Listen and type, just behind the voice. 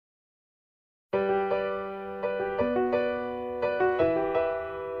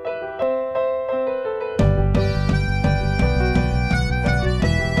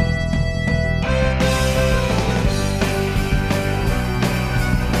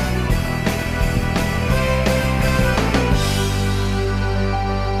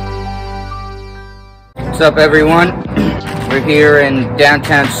What's up, everyone? We're here in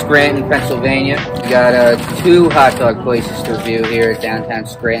downtown Scranton, Pennsylvania. We got two hot dog places to review here at downtown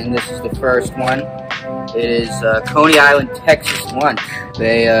Scranton. This is the first one. It is Coney Island, Texas Lunch.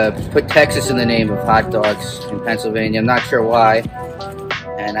 They put Texas in the name of hot dogs in Pennsylvania. I'm not sure why.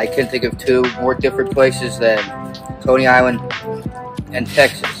 And I can think of two more different places than Coney Island and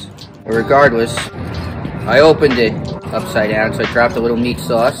Texas. But regardless, I opened it upside down, so I dropped a little meat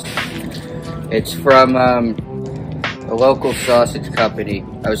sauce. It's from a local sausage company.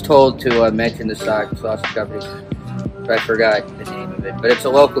 I was told to mention the sausage company, but I forgot the name of it. But it's a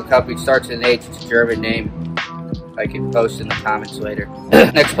local company. It starts with an H. It's a German name. I can post in the comments later.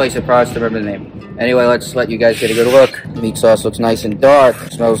 Next place, I promise to remember the name. Anyway, let's let you guys get a good look. Meat sauce looks nice and dark.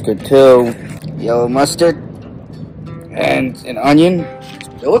 Smells good too. Yellow mustard and an onion.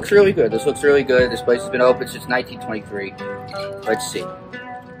 It looks really good. This looks really good. This place has been open since 1923. Let's see.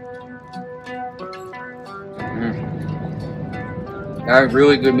 That is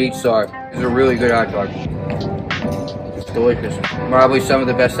really good meat sauce. This is a really good hot dog. It's delicious. Probably some of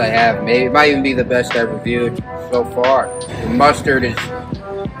the best I have. Maybe it might even be the best I've reviewed so far. The mustard is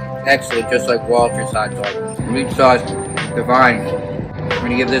excellent, just like Walter's hot dog. The meat sauce, divine. I'm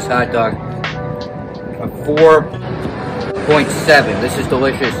going to give this hot dog a 4.7. This is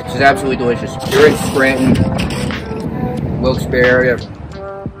delicious. This is absolutely delicious. If you're in Scranton, Wilkes-Barre area,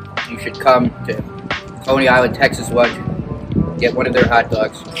 you should come to Coney Island, Texas Lunch. Get one of their hot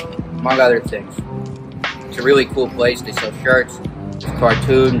dogs, among other things. It's a really cool place. They sell shirts,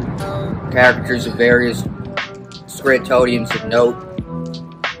 cartoon, caricatures of various Scrantonians of note.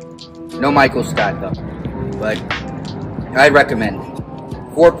 No Michael Scott though, but I'd recommend it.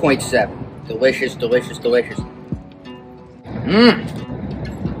 4.7. Delicious, delicious, delicious.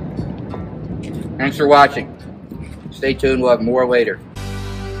 Thanks for watching. Stay tuned, we'll have more later.